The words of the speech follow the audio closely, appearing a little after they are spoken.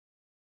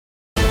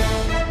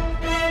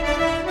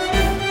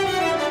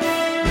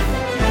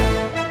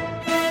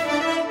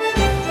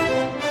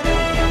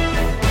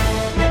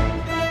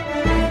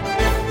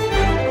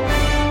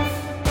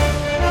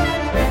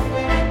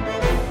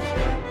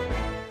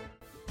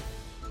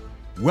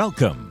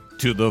Welcome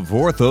to the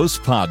Vorthos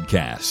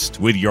Podcast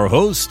with your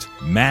host,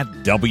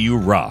 Matt W.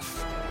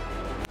 Ruff.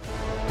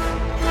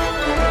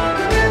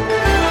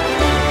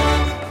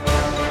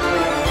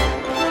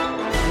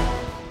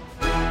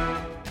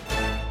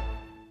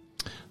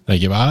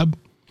 Thank you, Bob.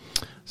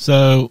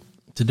 So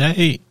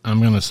today I'm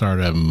going to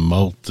start a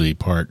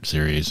multi-part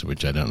series,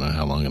 which I don't know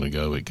how long it'll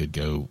go. It could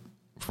go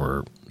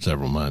for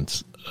several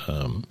months.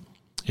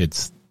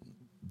 It's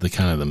the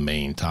kind of the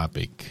main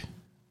topic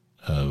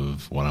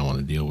of what I want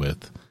to deal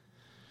with,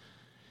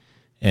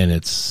 and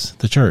it's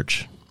the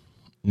church.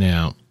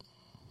 Now,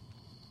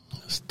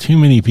 too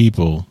many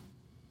people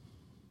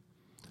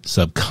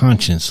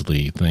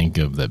subconsciously think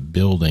of the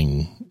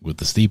building with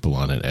the steeple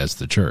on it as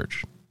the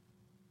church.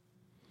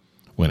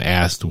 When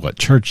asked what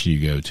church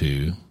you go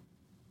to,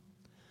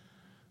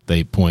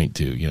 they point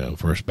to,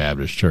 First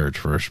Baptist Church,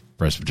 First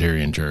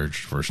Presbyterian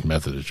Church, First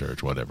Methodist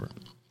Church, whatever.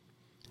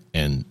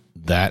 And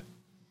that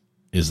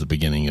is the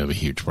beginning of a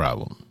huge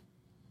problem.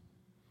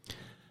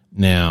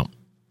 Now,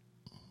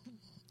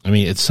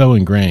 it's so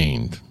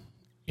ingrained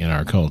in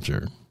our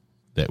culture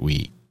that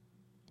we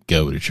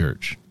go to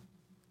church.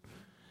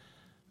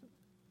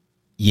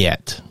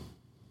 Yet,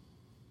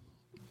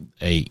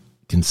 a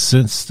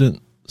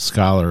consistent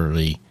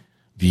scholarly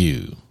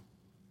view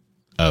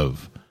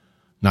of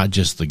not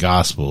just the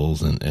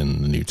Gospels and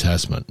the New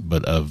Testament,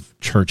 but of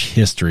church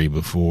history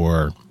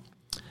before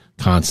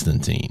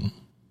Constantine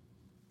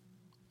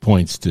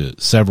points to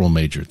several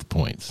major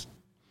points.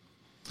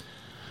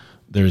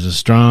 There's a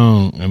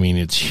strong,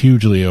 it's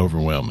hugely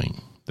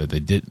overwhelming that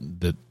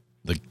the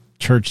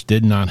church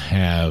did not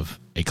have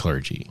a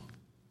clergy.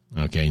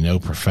 Okay, no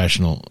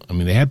professional.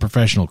 They had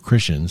professional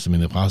Christians.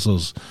 The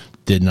apostles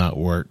did not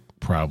work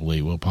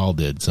probably. Well, Paul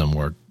did some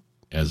work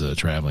as a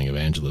traveling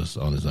evangelist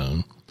on his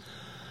own.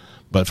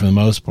 But for the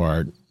most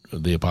part,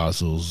 the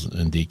apostles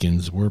and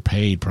deacons were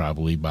paid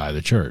probably by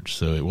the church.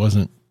 So it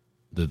wasn't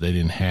that they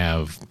didn't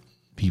have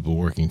people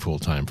working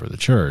full-time for the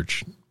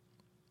church.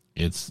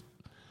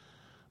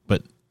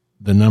 But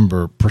the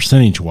number,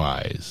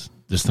 percentage-wise,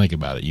 just think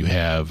about it. You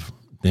have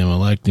them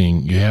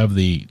electing, you have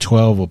the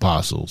 12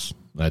 apostles,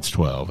 that's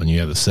 12, and you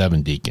have the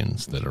 7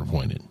 deacons that are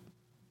appointed.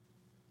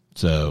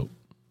 So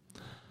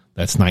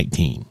that's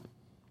 19.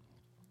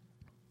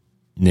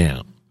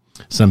 Now,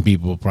 some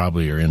people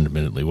probably are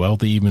independently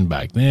wealthy even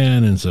back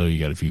then, and so you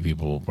got a few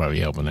people probably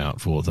helping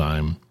out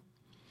full-time.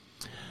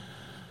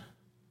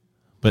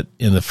 But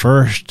in the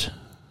first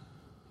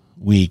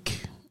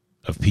week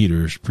of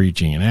Peter's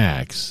preaching in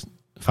Acts,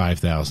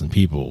 5,000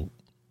 people,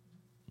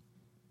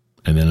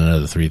 and then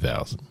another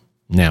 3,000.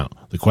 Now,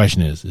 the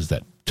question is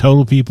that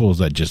total people, or is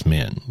that just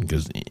men?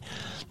 Because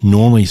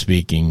normally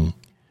speaking,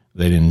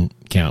 they didn't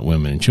count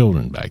women and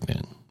children back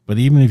then. But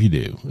even if you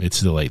do, it's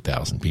still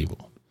 8,000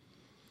 people.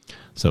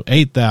 So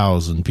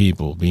 8,000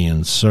 people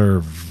being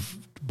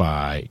served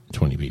by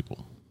 20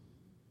 people.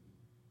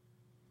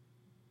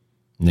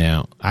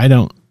 Now,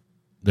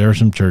 there are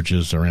some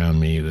churches around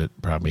me that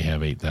probably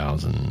have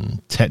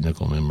 8,000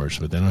 technical members,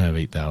 but they don't have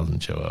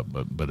 8,000 show up,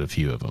 but a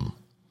few of them.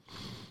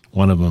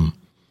 One of them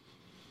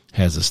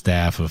has a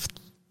staff of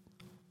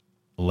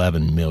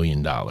 $11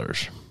 million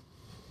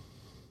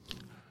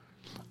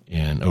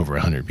and over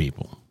 100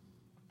 people.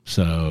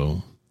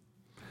 So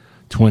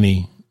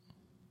 12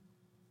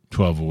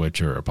 of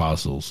which are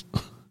apostles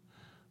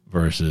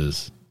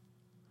versus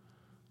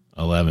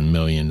 $11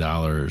 million,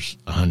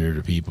 100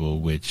 of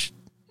people, which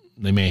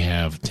they may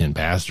have 10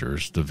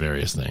 pastors to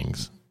various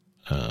things.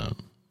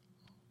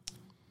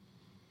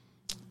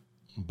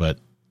 But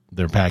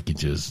their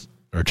packages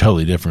are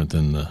totally different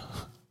than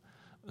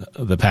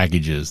the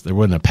packages. There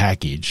wasn't a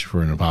package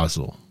for an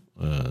apostle.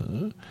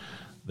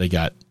 They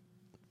got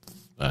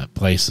a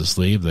place to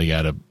sleep. They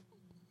got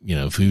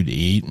food to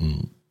eat,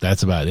 and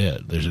that's about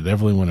it. There's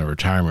definitely wasn't a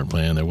retirement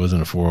plan. There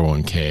wasn't a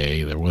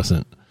 401k. There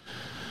wasn't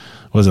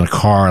a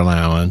car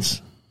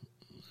allowance.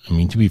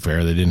 To be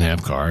fair, they didn't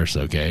have cars,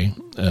 okay.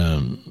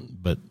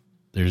 But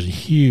there's a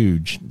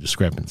huge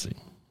discrepancy.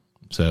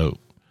 So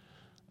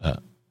they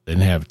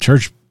didn't have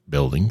church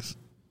buildings,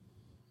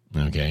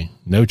 okay.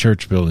 No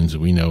church buildings that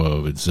we know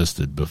of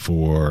existed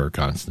before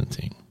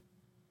Constantine.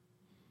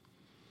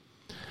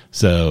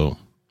 So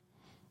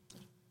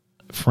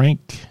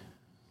Frank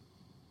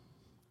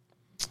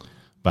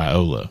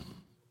Viola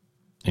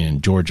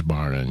and George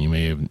Barna,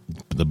 and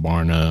the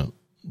Barna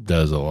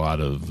does a lot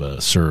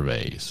of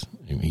surveys.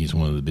 He's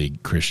one of the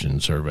big Christian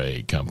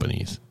survey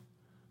companies.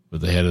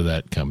 But the head of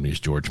that company is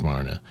George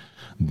Barna.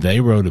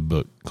 They wrote a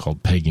book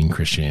called Pagan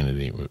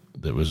Christianity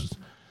that was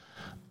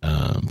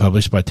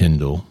published by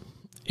Tyndale,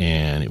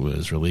 and it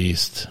was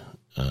released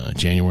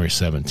January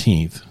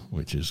 17th,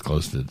 which is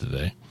close to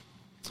today,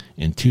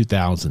 in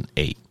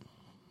 2008.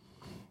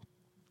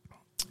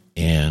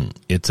 And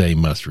it's a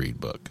must-read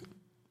book.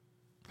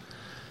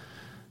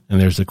 And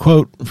there's a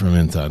quote from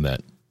inside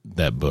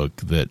that book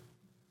that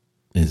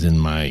is in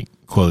my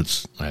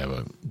quotes. I have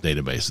a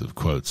database of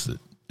quotes that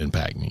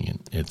impact me, and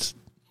it's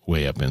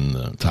way up in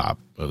the top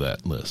of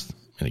that list.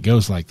 And it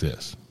goes like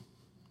this.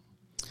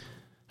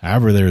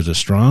 However, there is a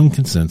strong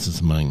consensus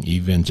among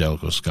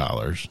evangelical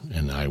scholars,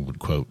 and I would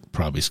quote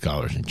probably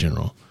scholars in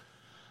general,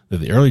 that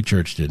the early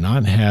church did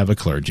not have a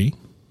clergy,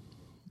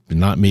 did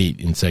not meet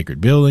in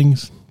sacred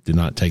buildings, did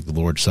not take the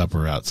Lord's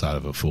Supper outside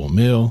of a full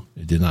meal,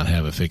 it did not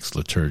have a fixed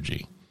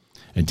liturgy,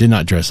 and did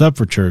not dress up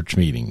for church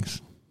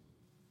meetings.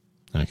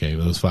 Okay,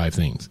 those 5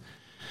 things.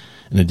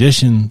 In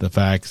addition, the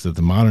facts that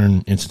the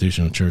modern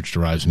institutional church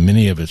derives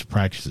many of its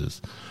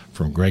practices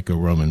from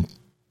Greco-Roman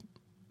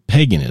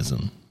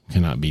paganism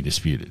cannot be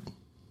disputed.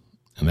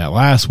 And that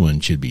last one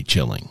should be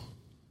chilling.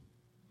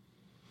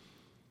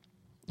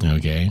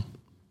 Okay?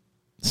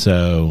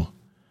 So,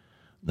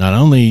 not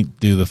only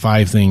do the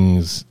 5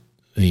 things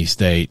he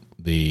state,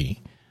 the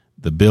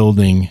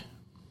building,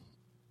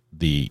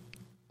 the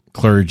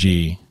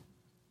clergy,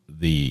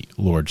 the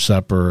Lord's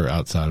Supper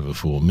outside of a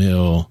full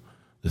meal,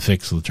 the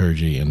fixed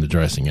liturgy, and the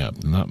dressing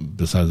up. Not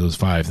besides those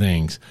 5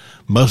 things,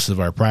 most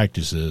of our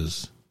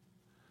practices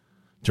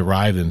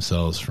derive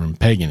themselves from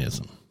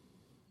paganism.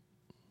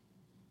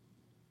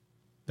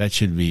 That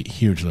should be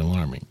hugely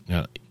alarming.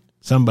 Now,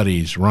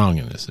 somebody's wrong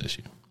in this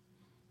issue.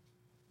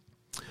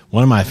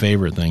 One of my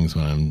favorite things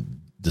when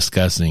I'm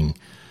discussing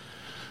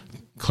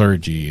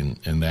clergy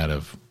and that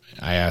of,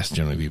 I ask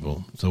generally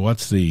people, so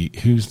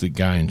who's the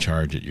guy in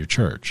charge at your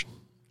church?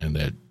 And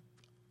that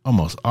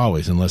almost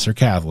always, unless they're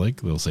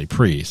Catholic, they'll say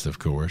priest, of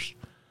course.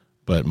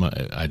 But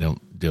I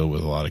don't deal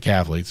with a lot of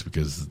Catholics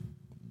because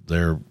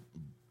they're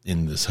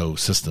in this whole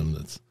system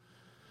that's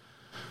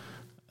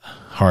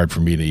hard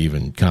for me to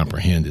even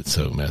comprehend. It's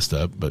so messed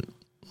up. But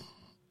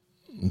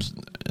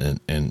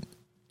and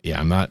yeah,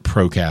 I'm not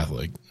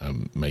pro-Catholic. I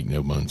make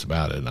no bones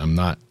about it. I'm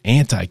not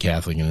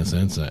anti-Catholic in a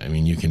sense. I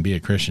mean, you can be a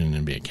Christian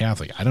and be a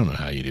Catholic. I don't know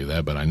how you do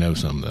that, but I know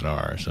some that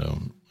are. So,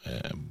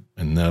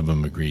 and none of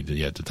them agreed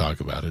yet to talk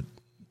about it.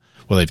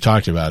 Well, they've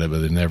talked about it, but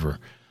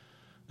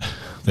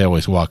they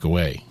always walk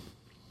away.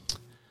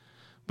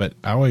 But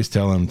I always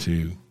tell them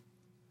to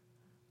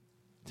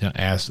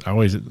ask,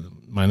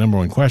 my number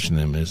one question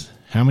to them is,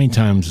 how many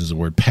times is the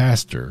word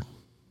pastor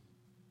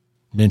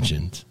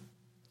mentioned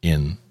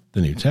in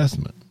the New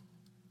Testament?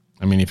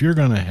 I mean, if you're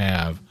going to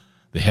have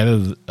the head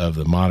of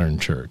the modern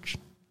church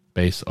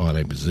based on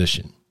a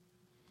position,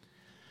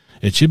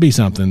 it should be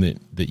something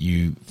that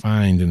you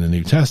find in the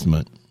New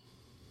Testament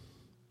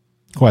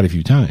quite a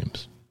few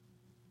times.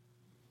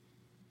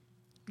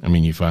 I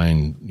mean, you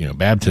find,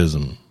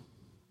 baptism,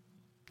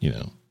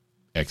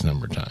 X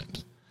number of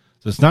times.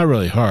 So it's not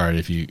really hard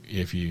if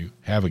you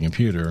have a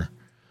computer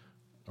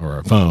or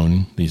a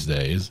phone these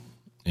days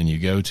and you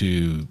go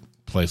to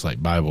a place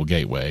like Bible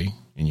Gateway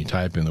and you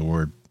type in the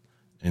word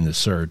in the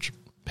search,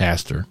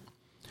 pastor,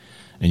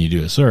 and you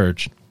do a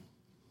search,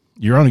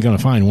 you're only going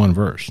to find one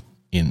verse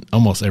in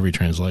almost every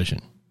translation.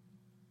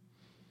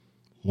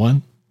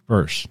 One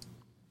verse.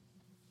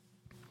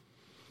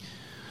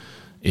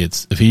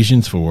 It's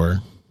Ephesians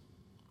 4,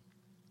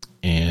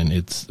 and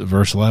it's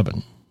verse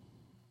 11.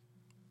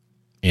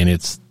 And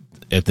it's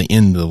at the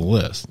end of the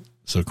list.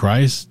 So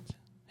Christ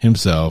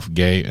himself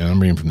gave, and I'm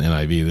reading from the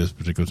NIV this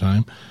particular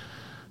time.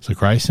 So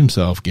Christ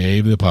himself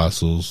gave the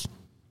apostles,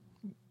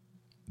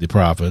 the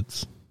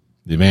prophets,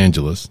 the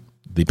evangelists,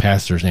 the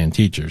pastors and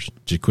teachers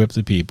to equip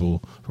the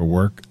people for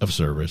work of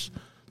service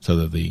so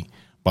that the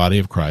body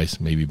of Christ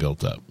may be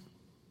built up.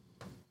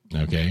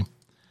 Okay?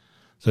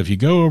 So if you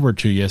go over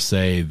to, yes,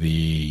 say,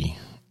 the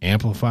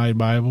Amplified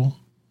Bible,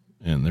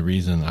 and the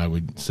reason I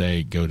would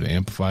say go to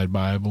Amplified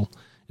Bible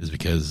is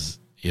because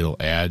it'll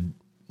add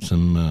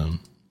some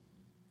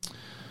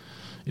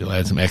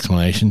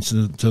explanations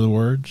to the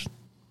words.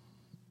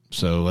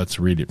 So let's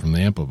read it from the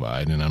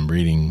Amplified, and I'm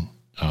reading.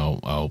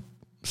 I'll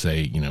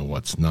say,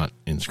 what's not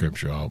in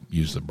Scripture. I'll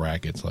use the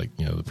brackets like,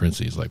 the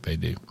parentheses like they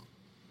do.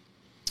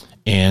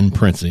 And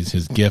parentheses,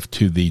 his gift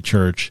to the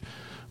church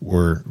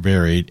were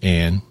varied,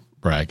 and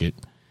bracket,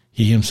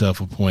 he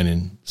himself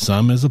appointed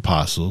some as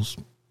apostles,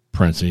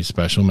 parentheses,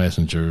 special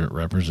messenger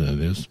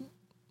representatives,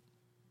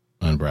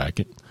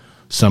 unbracket,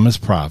 some as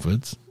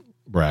prophets,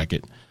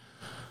 bracket,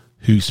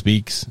 who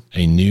speaks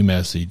a new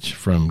message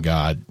from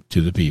God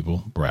to the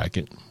people,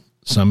 bracket,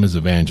 some as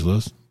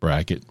evangelists,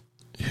 bracket,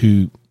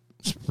 who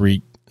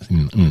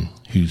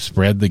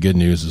spread the good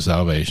news of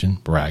salvation,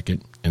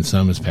 bracket, and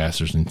some as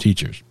pastors and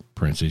teachers,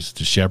 parentheses,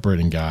 to shepherd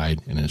and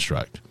guide and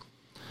instruct.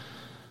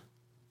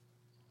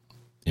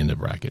 End of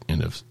bracket,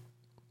 end of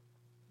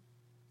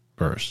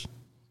verse.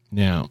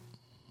 Now,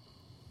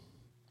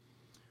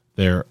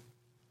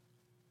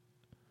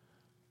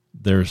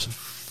 there's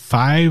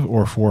 5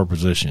 or 4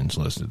 positions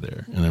listed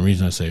there. And the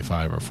reason I say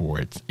 5 or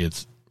 4,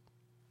 it's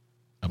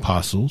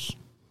apostles,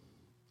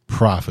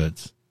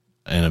 prophets,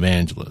 and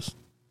evangelists.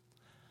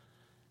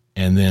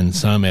 And then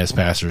some as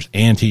pastors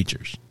and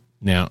teachers.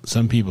 Now,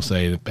 some people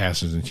say that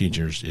pastors and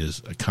teachers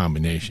is a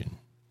combination.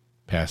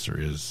 Pastor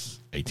is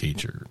a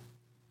teacher.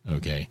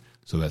 Okay,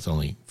 so that's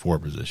only 4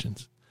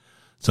 positions.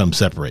 Some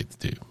separate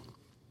the two.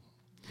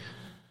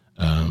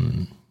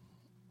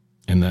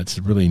 And that's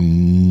really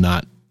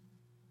not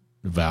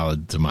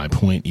valid to my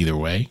point either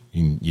way.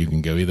 You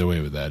can go either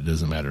way with that. It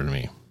doesn't matter to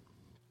me.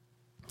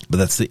 But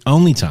that's the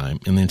only time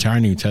in the entire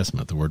New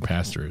Testament the word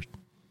pastor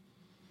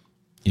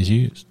is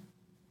used.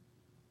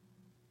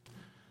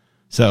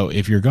 So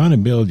if you're going to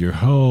build your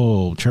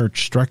whole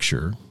church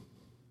structure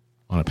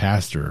on a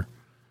pastor,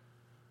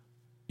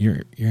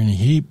 you're in a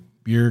heap.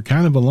 You're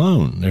kind of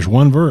alone. There's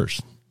one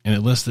verse, and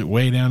it lists it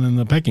way down in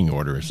the pecking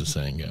order, as the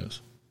saying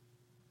goes.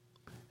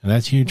 And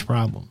that's a huge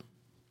problem.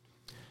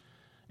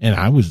 And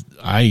I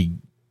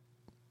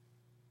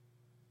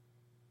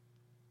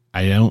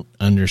don't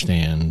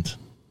understand.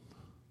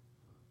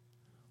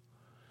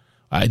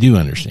 I do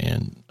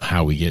understand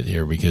how we get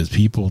here because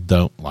people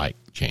don't like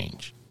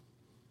change.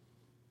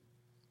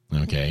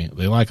 Okay.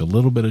 They like a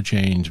little bit of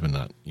change, but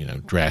not,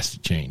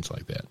 drastic change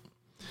like that.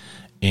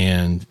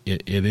 And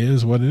it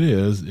is what it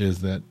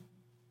is that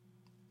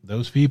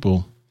those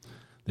people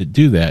that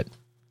do that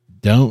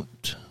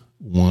don't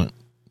want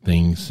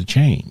things to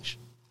change.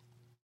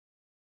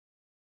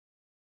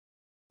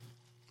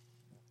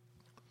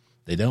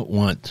 They don't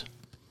want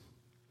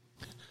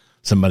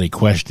somebody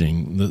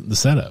questioning the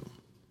setup.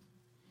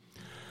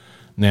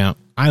 Now,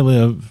 I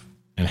live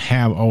and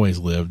have always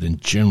lived in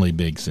generally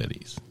big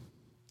cities.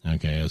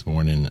 Okay, I was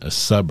born in a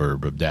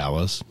suburb of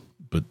Dallas,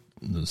 but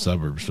the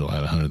suburb still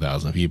had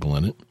 100,000 people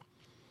in it.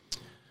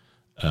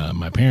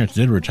 My parents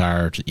did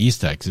retire to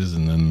East Texas,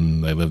 and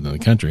then they lived in the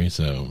country,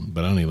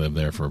 but I only lived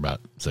there for about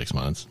 6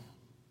 months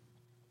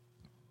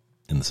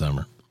in the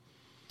summer.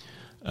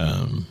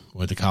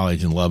 Went to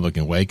college in Lubbock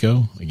and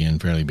Waco, again,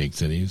 fairly big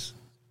cities.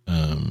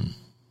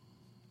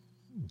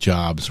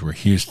 Jobs were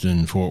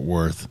Houston, Fort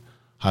Worth,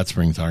 Hot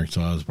Springs,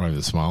 Arkansas was probably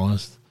the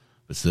smallest,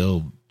 but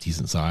still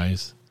decent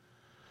size.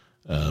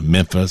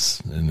 Memphis,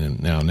 and then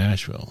now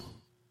Nashville.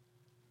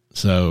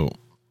 So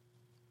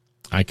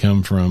I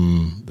come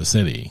from the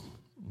city.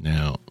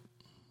 Now,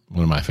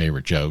 one of my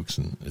favorite jokes,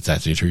 and it's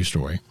actually a true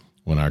story,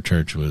 when our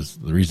church was,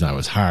 the reason I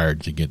was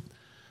hired to get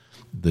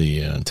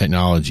the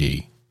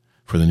technology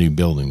for the new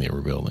building they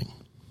were building.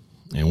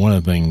 And one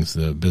of the things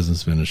the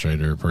business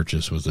administrator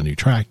purchased was a new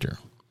tractor.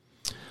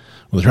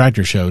 Well, the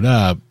tractor showed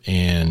up,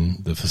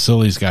 and the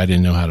facilities guy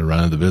didn't know how to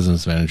run it. The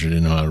business manager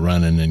didn't know how to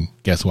run it. And then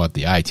guess what?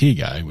 The IT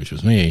guy, which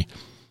was me,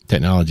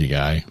 technology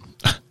guy,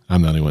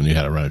 I'm the only one who knew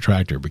how to run a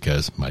tractor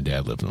because my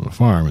dad lived on a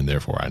farm, and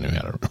therefore I knew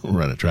how to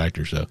run a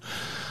tractor. So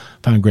I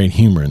found great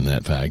humor in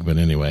that fact. But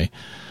anyway,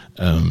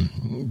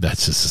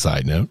 that's just a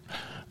side note.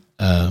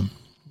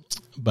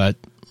 But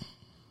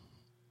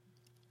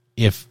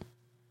if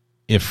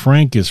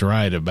Frank is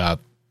right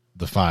about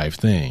the 5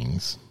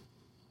 things,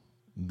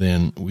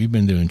 then we've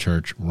been doing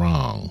church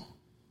wrong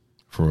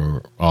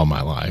for all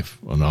my life,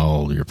 and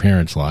all your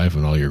parents' life,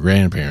 and all your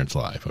grandparents'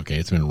 life. Okay,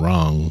 it's been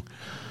wrong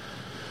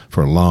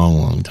for a long,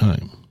 long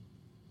time.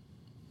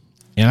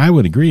 And I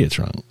would agree it's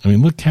wrong. I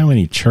mean, look how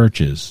many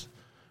churches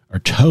are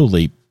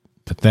totally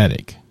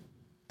pathetic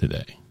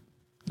today.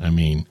 I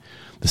mean,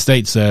 the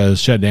state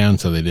says shut down,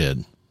 so they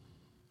did.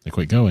 They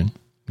quit going,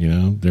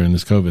 during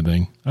this COVID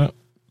thing. Oh,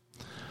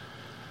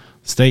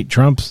 state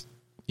trumps,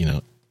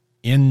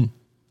 in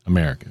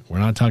America. We're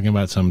not talking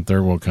about some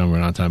third world country. We're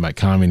not talking about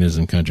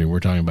communism country. We're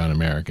talking about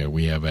America.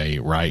 We have a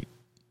right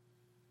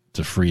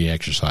to free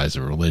exercise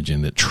of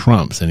religion that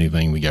trumps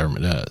anything the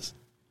government does.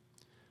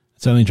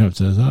 Suddenly Trump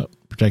says,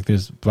 protect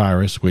this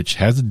virus, which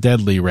has a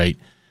deadly rate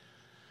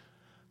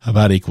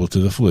about equal to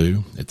the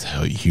flu. It's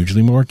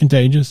hugely more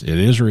contagious. It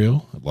is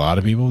real. A lot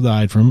of people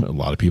died from it. A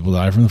lot of people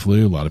died from the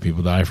flu. A lot of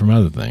people died from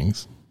other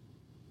things.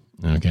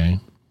 Okay.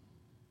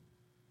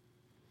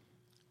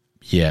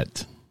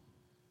 Yet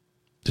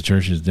the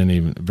churches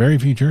very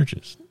few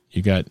churches.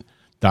 You got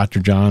Dr.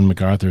 John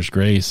MacArthur's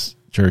Grace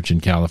Church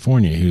in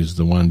California, who's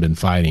the one been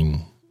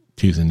fighting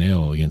tooth and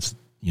nail against,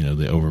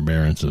 the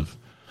overbearance of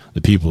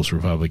the People's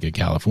Republic of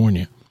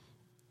California.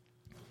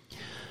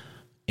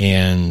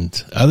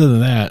 And other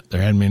than that,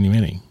 there hadn't been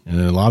many. And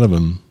then a lot of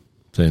them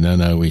say,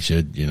 no, we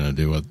should,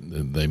 do what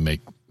they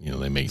make,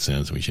 they make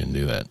sense. We shouldn't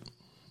do that.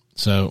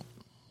 So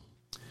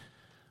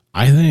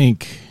I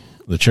think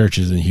the church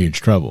is in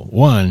huge trouble.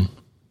 One,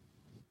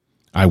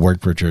 I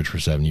worked for a church for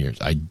 7 years.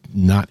 I'm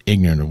not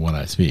ignorant of what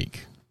I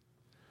speak.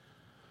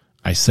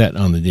 I sat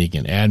on the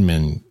deacon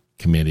admin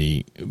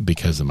committee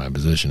because of my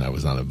position. I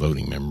was not a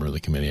voting member of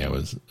the committee. I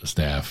was a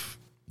staff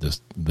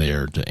just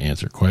there to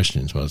answer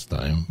questions most of the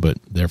time, but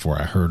therefore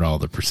I heard all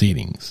the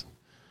proceedings.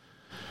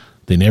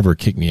 They never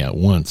kicked me out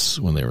once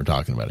when they were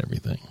talking about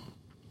everything.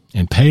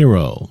 And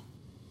payroll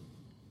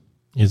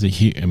is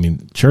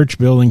church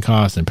building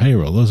costs and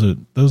payroll.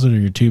 Those are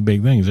your 2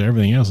 big things.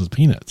 Everything else is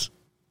peanuts.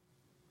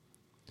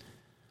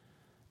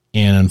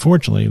 And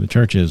unfortunately, the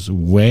church is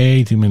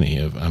way too many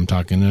I'm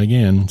talking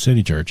again,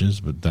 city churches,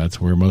 but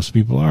that's where most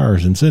people are,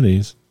 is in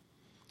cities.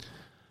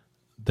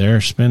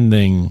 They're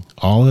spending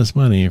all this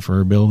money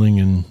for a building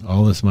and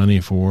all this money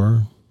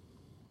for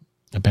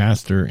a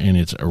pastor, and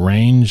it's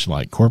arranged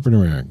like corporate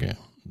America.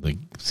 The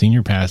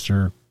senior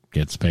pastor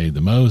gets paid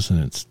the most,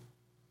 and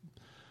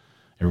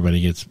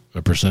everybody gets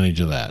a percentage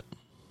of that.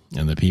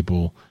 And the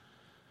people,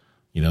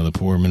 the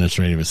poor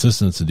administrative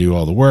assistants to do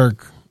all the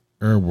work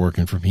are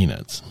working for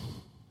peanuts.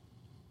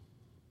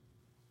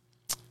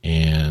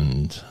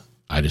 And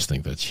I just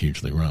think that's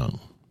hugely wrong.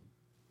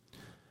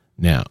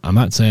 Now, I'm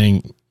not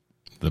saying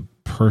the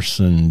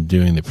person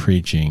doing the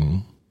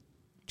preaching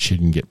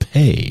shouldn't get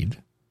paid.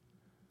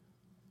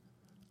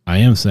 I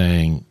am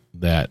saying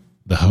that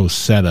the whole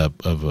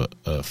setup of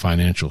a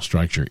financial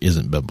structure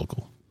isn't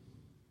biblical.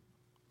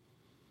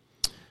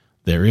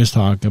 There is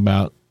talk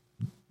about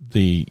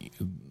the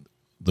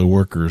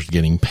workers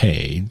getting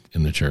paid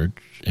in the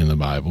church in the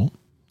Bible,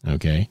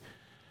 okay,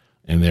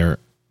 and there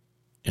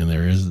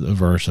is a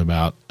verse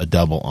about a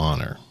double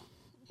honor.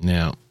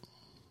 Now,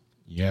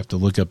 you have to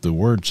look up the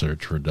word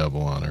search for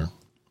double honor,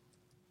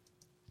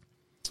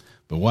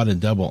 but what a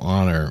double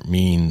honor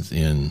means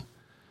in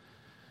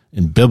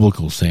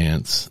biblical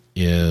sense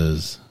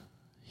is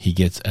he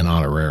gets an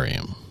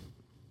honorarium.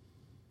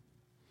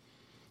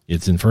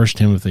 It's in 1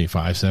 Timothy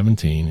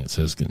 5:17. It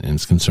says, and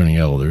it's concerning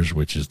elders,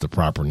 which is the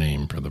proper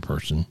name for the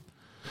person.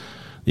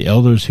 The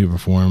elders who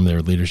perform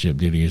their leadership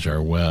duties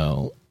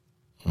well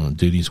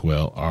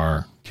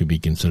are to be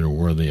considered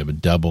worthy of a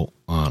double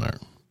honor.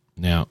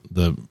 Now,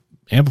 the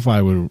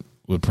Amplified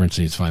would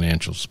parentheses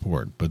financial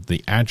support, but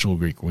the actual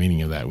Greek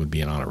meaning of that would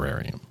be an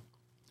honorarium,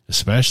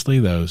 especially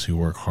those who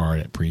work hard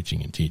at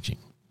preaching and teaching.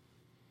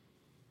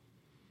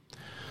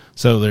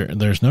 So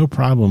there's no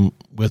problem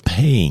with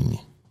paying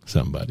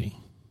somebody.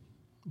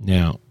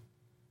 Now,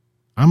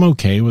 I'm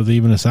okay with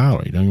even a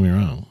salary, don't get me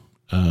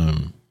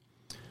wrong.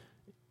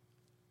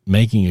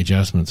 Making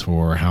adjustments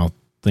for how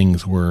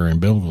things were in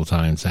biblical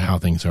times to how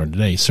things are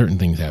today, certain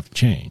things have to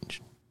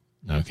change.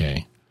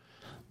 Okay.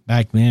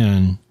 Back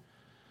then,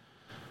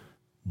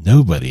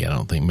 nobody, I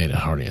don't think, made it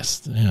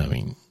hardest. I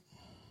mean,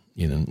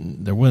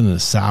 there wasn't the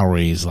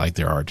salaries like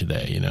there are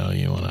today.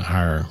 You want to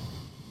hire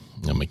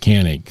a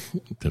mechanic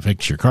to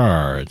fix your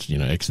car. It's,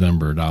 X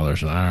number of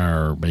dollars an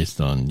hour based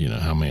on,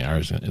 how many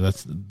hours.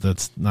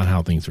 That's not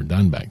how things were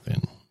done back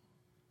then.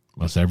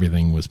 Most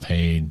everything was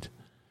paid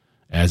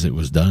as it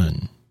was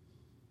done.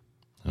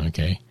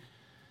 Okay.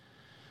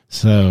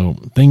 So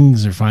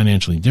things are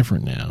financially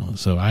different now.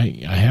 So I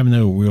have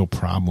no real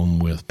problem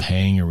with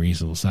paying a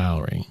reasonable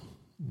salary.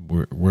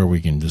 Where we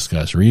can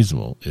discuss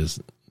reasonable is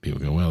people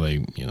go, well,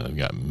 they've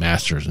got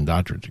master's and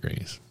doctorate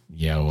degrees.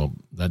 Yeah, well,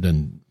 that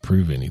doesn't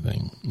prove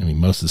anything. I mean,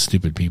 most of the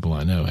stupid people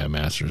I know have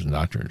master's and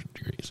doctorate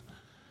degrees.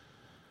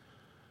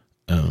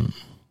 Some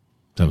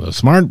of the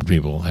smart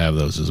people have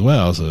those as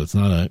well. So it's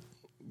not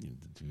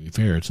to be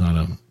fair, it's not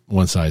a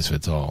one size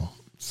fits all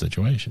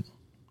situation.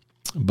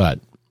 But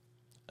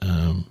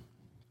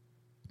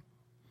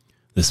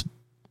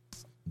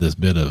this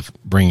bit of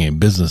bringing a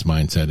business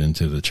mindset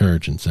into the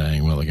church and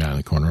saying, well, the guy in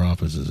the corner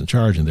office is in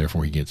charge and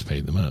therefore he gets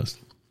paid the most.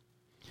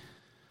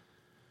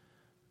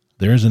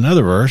 There's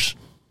another verse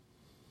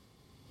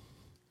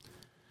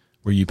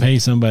where you pay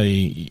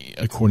somebody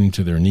according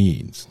to their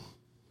needs.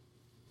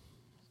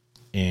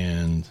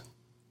 And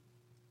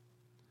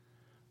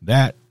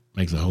that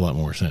makes a whole lot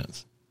more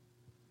sense.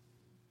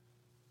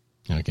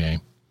 Okay.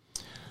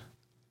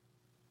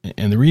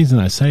 And the reason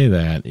I say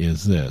that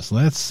is this.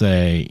 Let's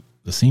say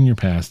the senior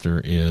pastor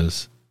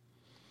is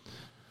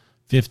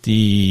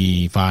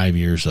 55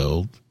 years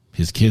old.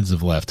 His kids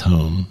have left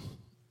home.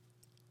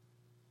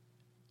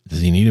 Does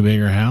he need a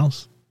bigger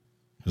house?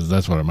 Because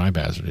that's what my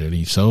pastor did.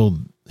 He sold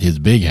his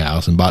big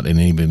house and bought an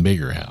even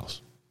bigger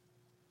house.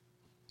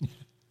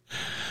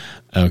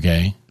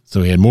 Okay.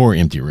 So he had more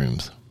empty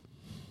rooms.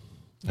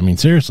 I mean,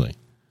 seriously.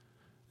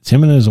 It's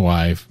him and his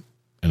wife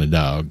and a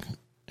dog.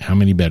 How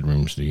many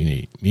bedrooms do you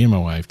need? Me and my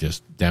wife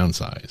just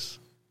downsize.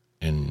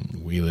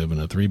 And we live in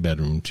a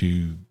 3-bedroom,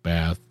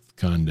 2-bath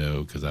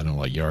condo because I don't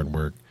like yard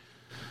work.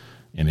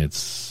 And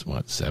it's,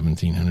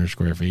 1,700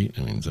 square feet?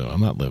 I mean, so I'm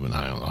not living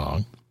high on the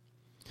hog.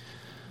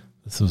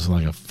 This was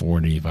like a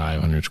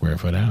 4,500 square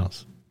foot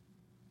house.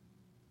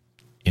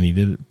 And he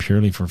did it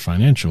purely for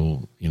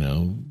financial,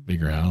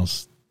 bigger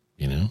house,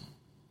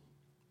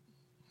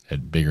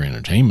 had bigger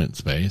entertainment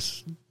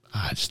space.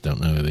 I just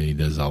don't know that he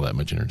does all that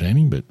much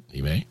entertaining, but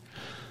he may.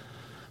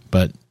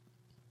 But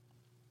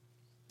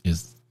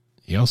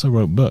he also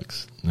wrote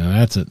books. Now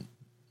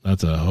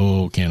that's a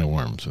whole can of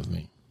worms with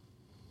me.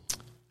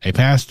 A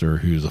pastor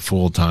who's a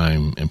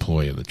full-time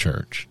employee of the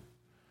church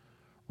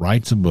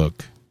writes a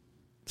book,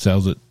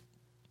 sells it,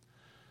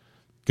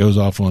 goes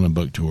off on a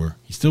book tour.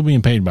 He's still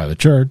being paid by the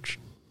church,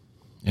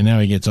 and now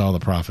he gets all the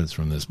profits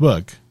from this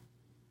book.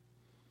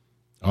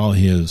 All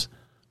his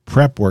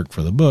prep work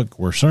for the book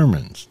were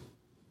sermons.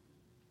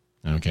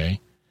 Okay?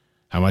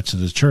 How much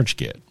does the church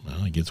get?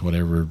 Well, he gets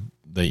whatever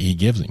that he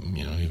gives him.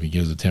 If he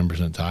gives a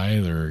 10%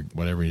 tithe or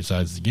whatever he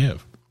decides to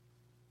give.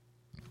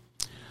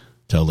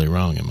 Totally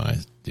wrong in my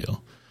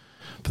deal.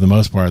 For the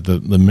most part, the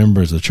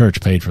members of the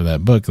church paid for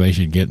that book. They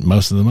should get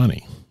most of the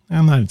money.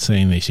 I'm not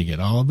saying they should get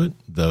all of it,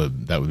 though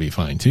that would be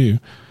fine too.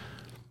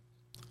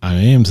 I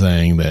am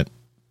saying that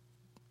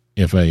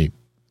if a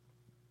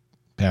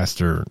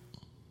pastor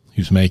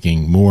who's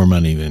making more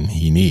money than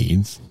he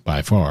needs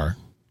by far,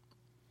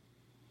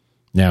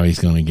 now he's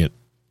going to get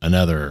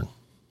another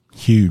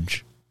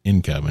huge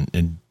income.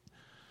 And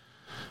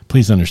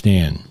please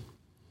understand,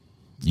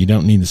 you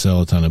don't need to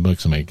sell a ton of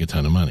books to make a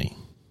ton of money.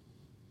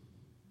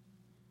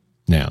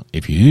 Now,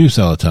 if you do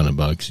sell a ton of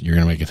books, you're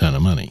going to make a ton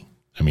of money.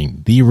 I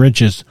mean, the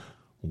richest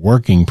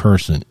working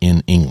person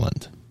in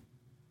England,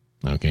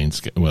 okay, in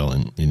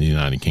the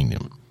United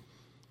Kingdom,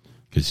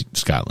 because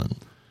Scotland,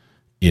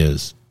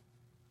 is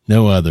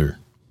no other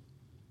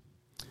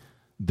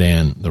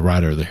than the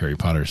writer of the Harry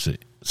Potter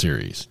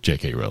series,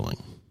 J.K.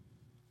 Rowling.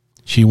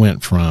 She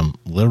went from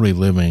literally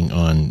living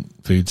on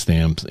food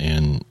stamps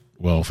and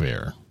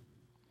welfare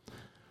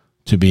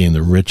to being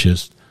the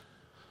richest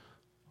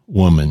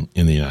woman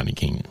in the United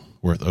Kingdom,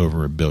 worth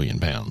over £1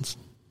 billion.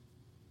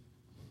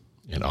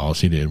 And all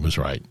she did was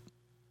write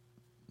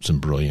some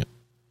brilliant,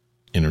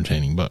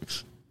 entertaining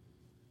books.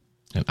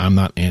 And I'm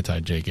not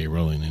anti-J.K.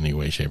 Rowling in any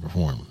way, shape, or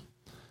form.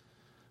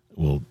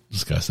 We'll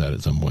discuss that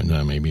at some point in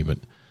time, maybe, but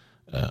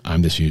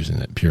I'm just using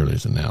that purely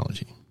as an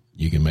analogy.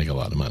 You can make a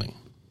lot of money.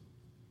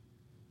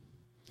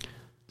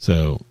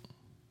 So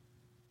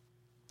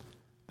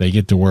they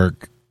get to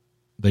work.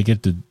 They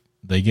get to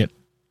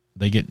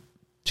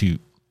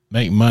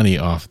make money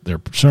off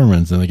their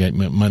sermons, and they get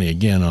money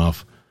again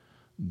off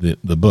the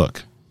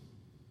book.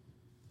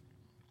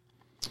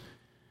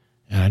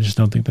 And I just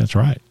don't think that's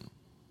right.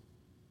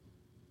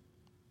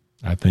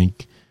 I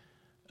think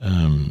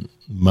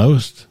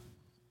most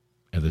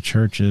of the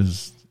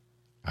churches,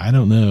 I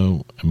don't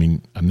know. I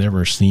mean, I've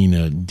never seen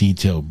a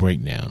detailed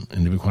breakdown.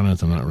 And to be quite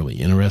honest, I'm not really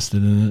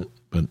interested in it,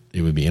 but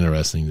it would be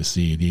interesting to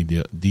see a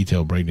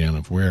detailed breakdown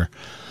of where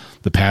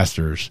the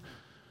pastor's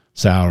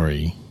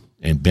salary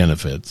and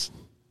benefits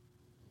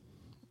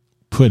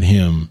put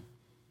him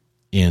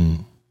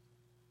in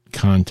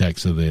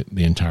context of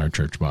the entire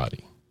church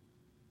body.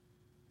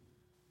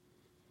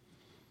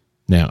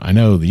 Now, I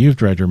know the youth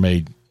director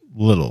made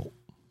little,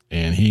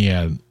 and he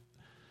had,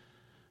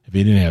 if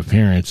he didn't have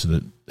parents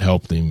that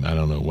helped him, I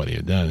don't know what he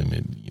had done. I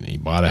mean, he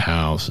bought a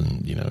house,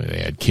 and, they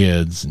had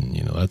kids, and,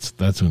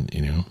 that's when,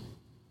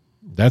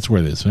 that's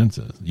where the expense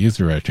is. Youth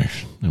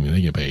directors, I mean,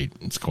 they get paid.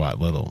 It's quite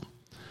little.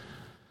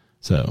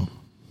 So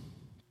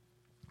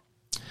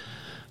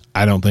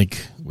I don't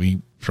think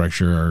we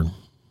structure our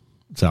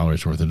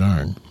salaries worth a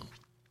darn.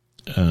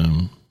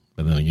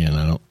 But then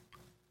again,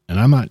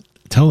 I'm not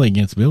totally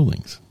against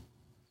buildings.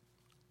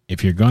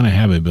 If you're going to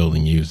have a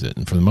building, use it.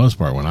 And for the most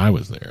part, when I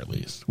was there, at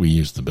least, we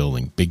used the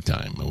building big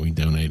time. And we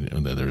donated.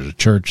 There was a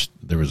church,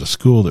 there was a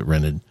school that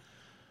rented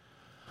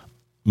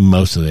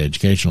most of the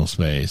educational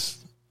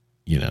space,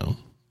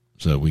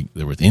 So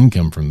there was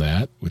income from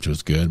that, which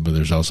was good, but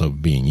there's also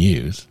being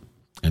used.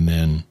 And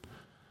then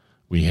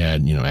we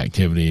had,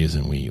 activities,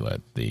 and we let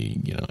the,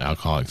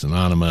 Alcoholics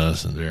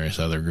Anonymous and various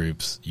other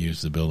groups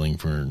use the building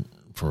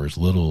for as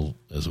little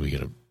as we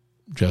could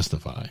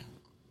justify,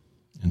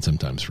 and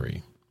sometimes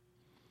free.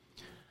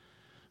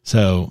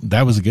 So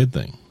that was a good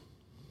thing.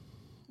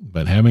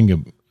 But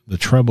the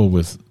trouble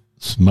with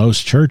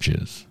most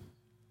churches,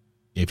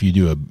 if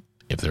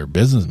they're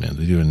businessmen,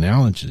 they do an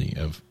analogy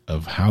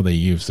of how they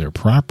use their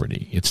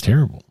property. It's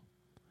terrible.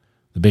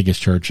 The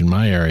biggest church in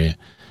my area,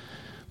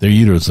 their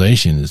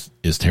utilization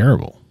is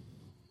terrible.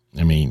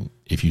 I mean,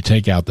 if you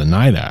take out the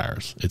night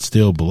hours, it's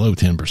still below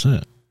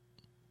 10%.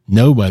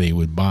 No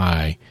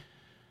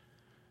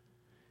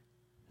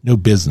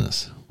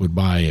business would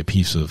buy a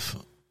piece of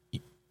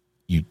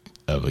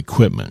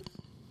equipment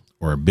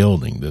or a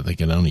building that they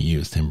could only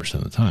use 10%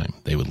 of the time.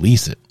 They would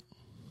lease it.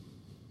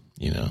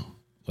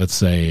 Let's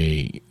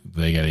say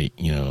they got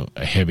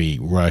a heavy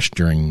rush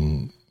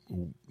during,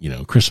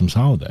 Christmas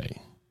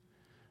holiday,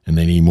 and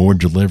they need more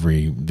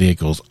delivery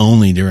vehicles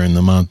only during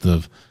the month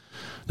of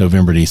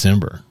November,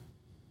 December.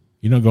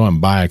 You don't go out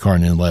and buy a car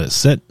and then let it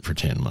sit for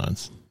 10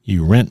 months.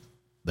 You rent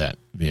that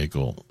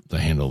vehicle to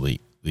handle the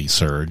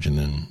surge, and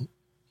then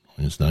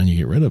when it's done, you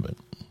get rid of it.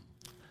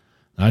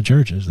 Not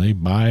churches. They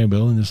buy a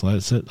building, just let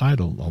it sit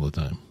idle all the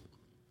time.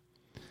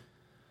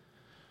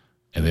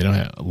 And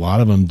a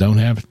lot of them don't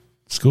have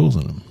schools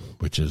in them,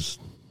 which is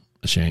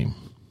a shame.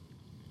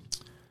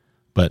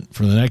 But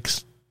for the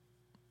next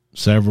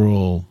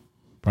several,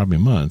 probably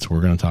months,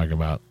 we're going to talk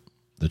about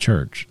the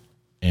church.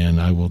 And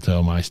I will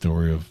tell my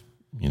story of,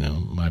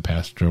 my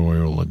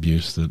pastoral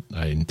abuse that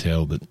I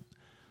entailed that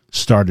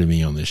started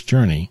me on this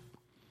journey.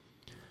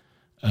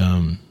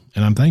 And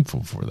I'm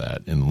thankful for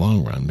that in the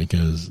long run,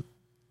 because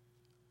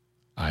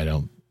I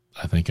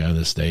think I'd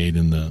have stayed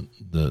in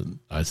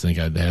I think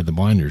I'd had the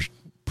blinders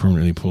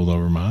permanently pulled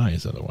over my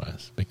eyes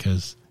otherwise,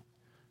 because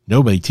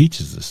nobody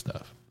teaches this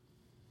stuff.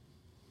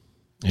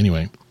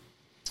 Anyway,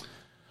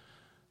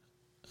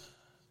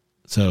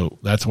 so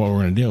that's what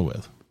we're going to deal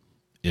with,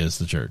 is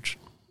the church.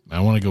 I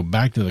want to go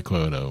back to the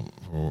quote,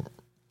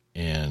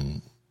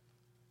 and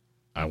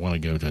I want to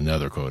go to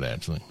another quote,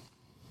 actually.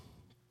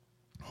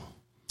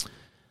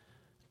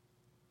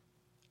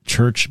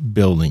 Church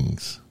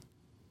buildings.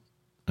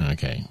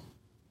 Okay.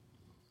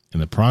 In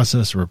the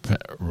process of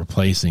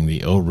replacing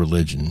the old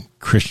religion,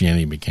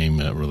 Christianity became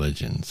a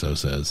religion. So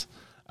says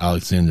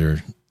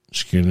Alexander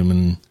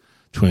Schneemann,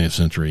 20th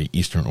century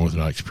Eastern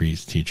Orthodox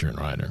priest, teacher, and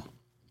writer.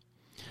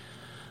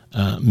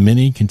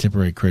 Many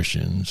contemporary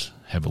Christians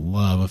have a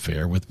love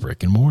affair with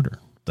brick and mortar.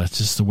 That's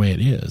just the way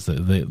it is.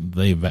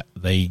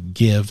 They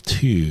give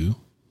to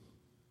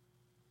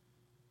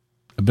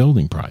a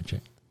building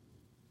project.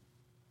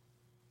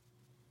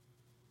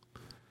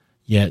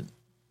 Yet,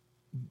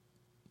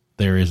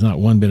 there is not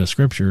one bit of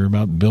scripture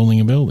about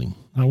building a building.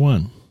 Not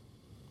one.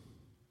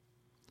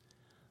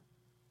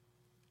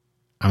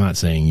 I'm not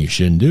saying you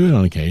shouldn't do it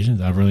on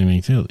occasions. I really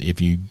mean to.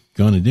 If you're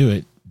going to do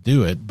it,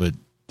 but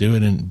do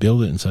it and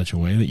build it in such a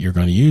way that you're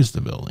going to use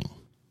the building.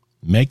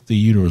 Make the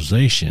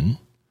utilization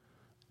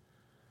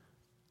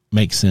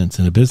make sense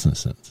in a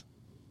business sense,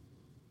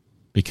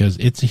 because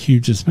it's a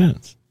huge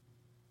expense.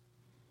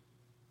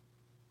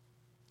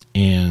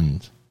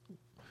 And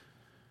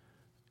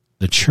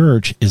the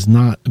church is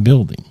not a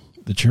building.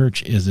 The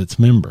church is its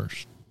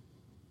members.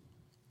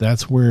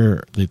 That's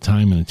where the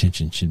time and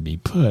attention should be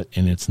put,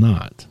 and it's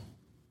not.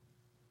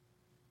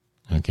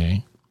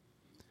 Okay?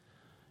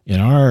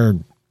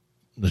 In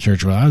the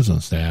church where I was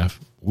on staff,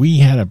 we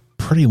had a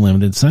pretty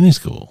limited Sunday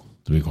school,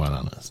 to be quite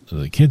honest.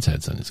 The kids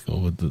had Sunday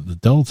school, but the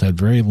adults had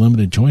very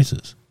limited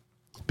choices,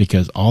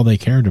 because all they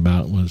cared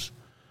about was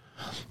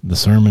the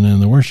sermon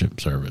and the worship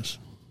service.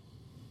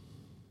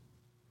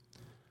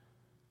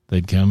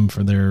 They'd come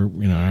for their, hour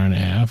and a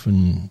half,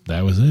 and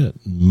that was it.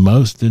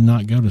 Most did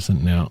not go to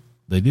Sunday. Now,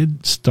 they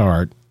did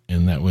start,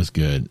 and that was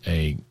good,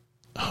 a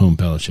home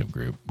fellowship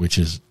group, which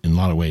is, in a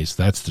lot of ways,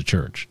 that's the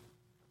church.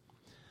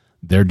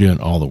 They're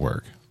doing all the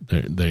work.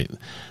 They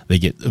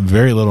get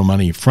very little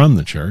money from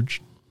the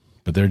church,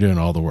 but they're doing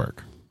all the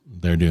work.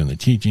 They're doing the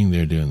teaching.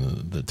 They're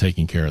doing the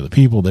taking care of the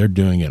people. They're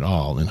doing it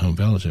all in home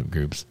fellowship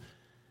groups,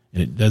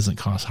 and it doesn't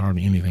cost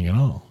hardly anything at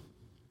all.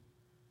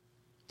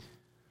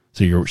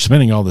 So you're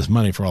spending all this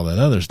money for all that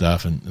other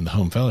stuff, and the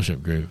home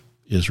fellowship group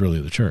is really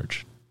the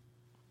church.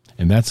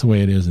 And that's the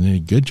way it is in any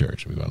good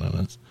church, to be quite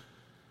honest.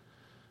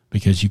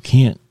 Because you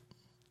can't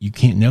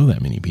know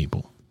that many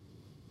people.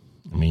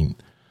 I mean,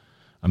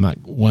 I'm not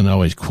one to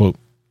always quote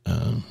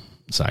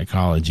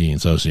psychology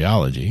and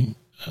sociology,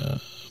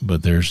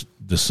 but there's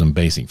just some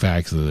basic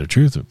facts that are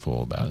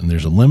truthful about it. And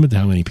there's a limit to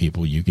how many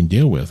people you can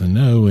deal with and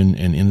know and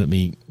end up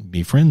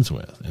be friends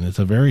with. And it's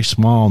a very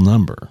small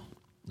number,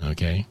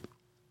 okay?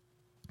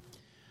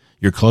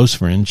 Your close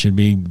friends should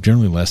be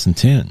generally less than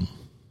 10.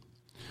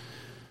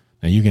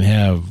 Now, you can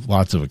have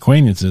lots of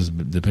acquaintances,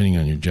 but depending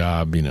on your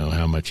job,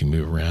 how much you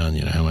move around,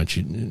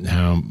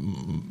 how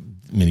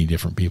many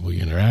different people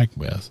you interact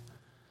with.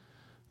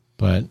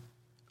 But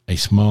a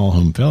small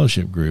home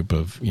fellowship group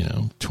of,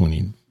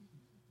 20,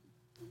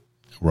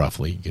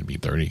 roughly, it could be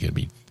 30, it could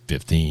be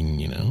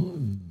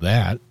 15,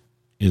 that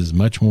is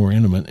much more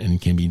intimate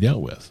and can be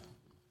dealt with.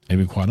 And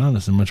to be quite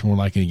honest, they're much more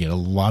likely to get a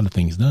lot of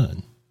things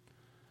done.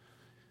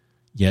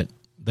 Yet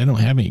they don't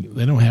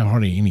have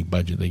hardly any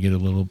budget. They get a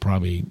little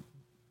probably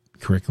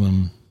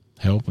curriculum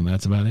help, and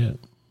that's about it.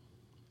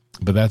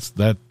 But that's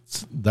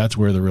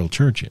where the real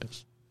church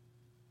is.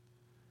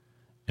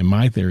 And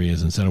my theory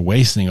is, instead of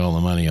wasting all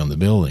the money on the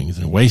buildings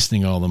and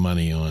wasting all the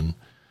money on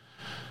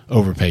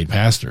overpaid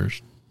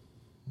pastors,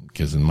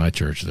 because in my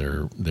church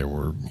there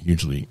were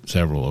usually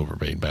several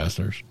overpaid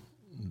pastors.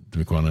 To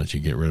be quite honest,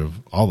 you get rid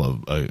of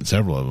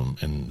several of them,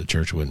 and the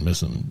church wouldn't miss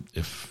them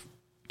if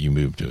you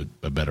moved to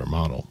a better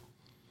model.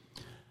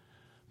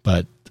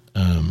 But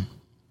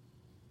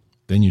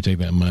then you take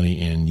that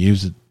money and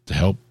use it to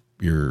help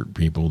your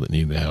people that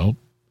need the help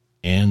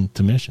and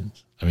to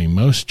missions. I mean,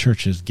 most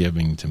churches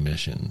giving to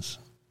missions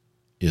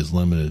is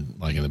limited,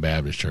 like in the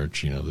Baptist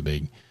church,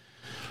 the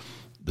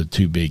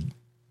two big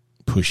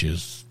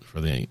pushes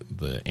for the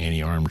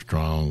Annie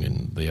Armstrong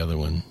and the other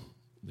one,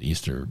 the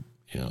Easter,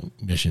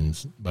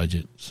 missions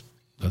budgets.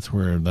 That's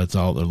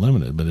all they're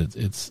limited, but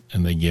it's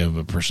and they give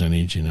a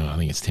percentage, I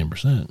think it's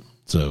 10%.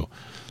 So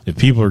if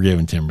people are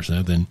giving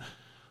 10%, then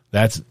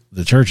that's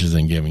the church is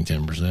then giving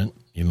 10%.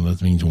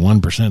 That means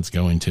 1% is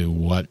going to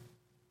what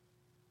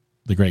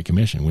the Great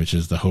Commission, which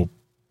is the whole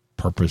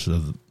purpose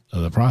of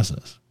the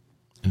process.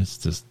 And it's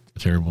just a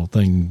terrible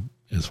thing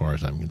as far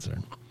as I'm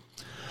concerned.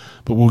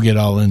 But we'll get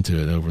all into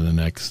it over the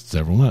next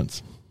several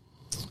months.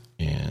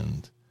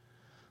 And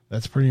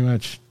that's pretty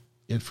much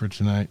it for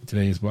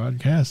today's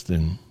podcast.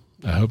 And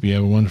I hope you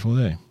have a wonderful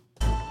day.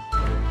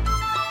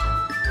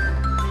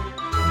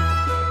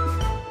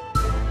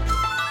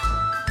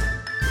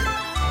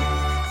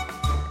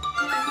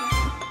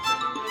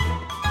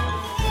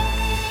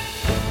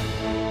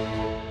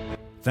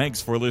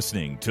 Thanks for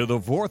listening to the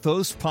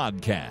Vorthos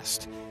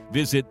Podcast.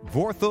 Visit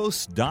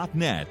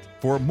vorthos.net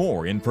for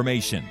more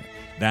information.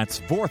 That's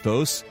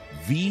Vorthos,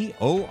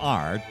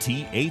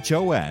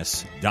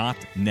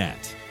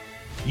 VORTHOS.net.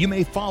 You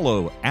may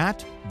follow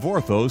at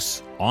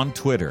Vorthos on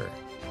Twitter.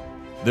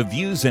 The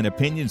views and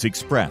opinions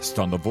expressed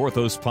on the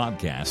Vorthos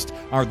Podcast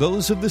are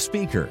those of the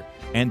speaker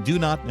and do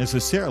not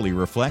necessarily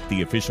reflect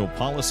the official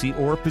policy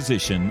or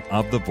position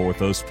of the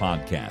Vorthos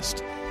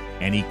Podcast.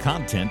 Any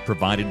content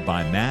provided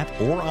by Matt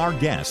or our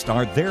guest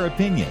are their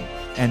opinion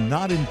and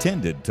not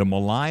intended to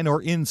malign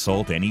or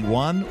insult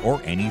anyone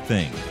or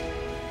anything.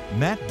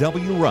 Matt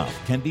W. Ruff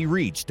can be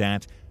reached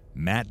at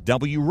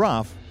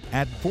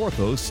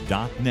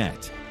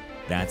mattwruff@vorthos.net.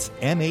 That's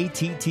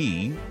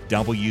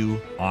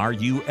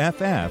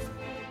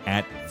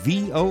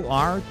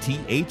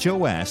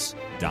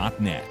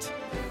MATTWRUFF@VORTHOS.net.